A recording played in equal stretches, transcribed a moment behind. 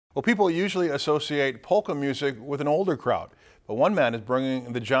Well, people usually associate polka music with an older crowd, but one man is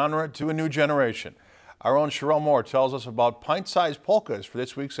bringing the genre to a new generation. Our own Sherelle Moore tells us about pint-sized polkas for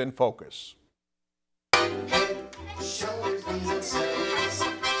this week's In Focus.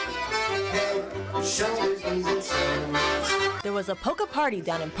 There was a polka party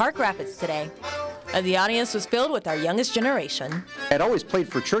down in Park Rapids today. The audience was filled with our youngest generation. I'd always played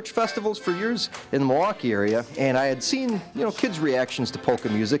for church festivals for years in the Milwaukee area, and I had seen, kids' reactions to polka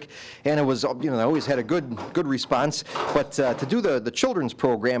music, and it was, I always had a good response. But to do the children's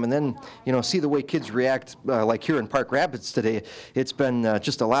program and then, see the way kids react, like here in Park Rapids today, it's been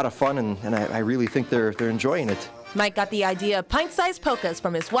just a lot of fun, and I really think they're enjoying it. Mike got the idea of pint-sized polkas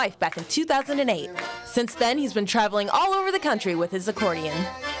from his wife back in 2008. Since then, he's been traveling all over the country with his accordion,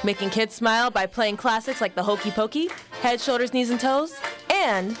 making kids smile by playing classics like the Hokey Pokey, Head, Shoulders, Knees, and Toes,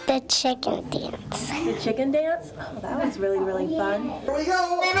 and the chicken dance. The chicken dance? Oh, that was really, really fun. Here we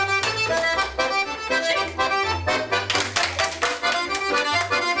go!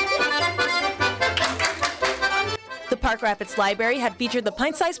 The Park Rapids Library had featured the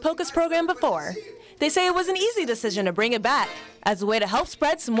pint-sized polkas program before. They say it was an easy decision to bring it back as a way to help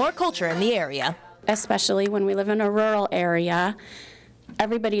spread some more culture in the area. Especially when we live in a rural area,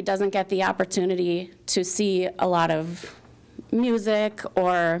 everybody doesn't get the opportunity to see a lot of music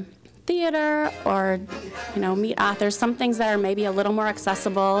or theater or, meet authors, some things that are maybe a little more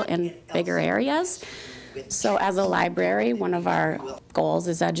accessible in bigger areas. So as a library, one of our goals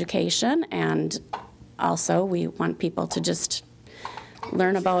is education, and also we want people to just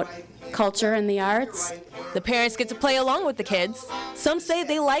learn about culture and the arts. The parents get to play along with the kids. Some say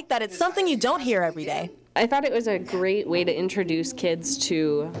they like that it's something you don't hear every day. I thought it was a great way to introduce kids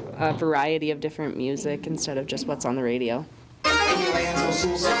to a variety of different music instead of just what's on the radio.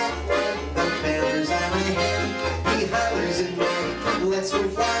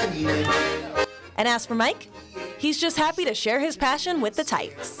 And as for Mike, he's just happy to share his passion with the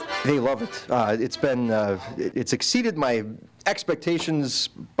Tykes. They love it. It's exceeded my expectations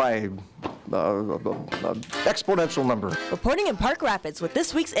by exponential number. Reporting in Park Rapids with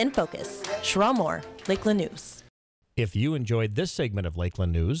this week's In Focus, Sherelle Moore, Lakeland News. If you enjoyed this segment of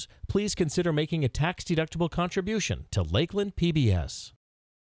Lakeland News, please consider making a tax-deductible contribution to Lakeland PBS.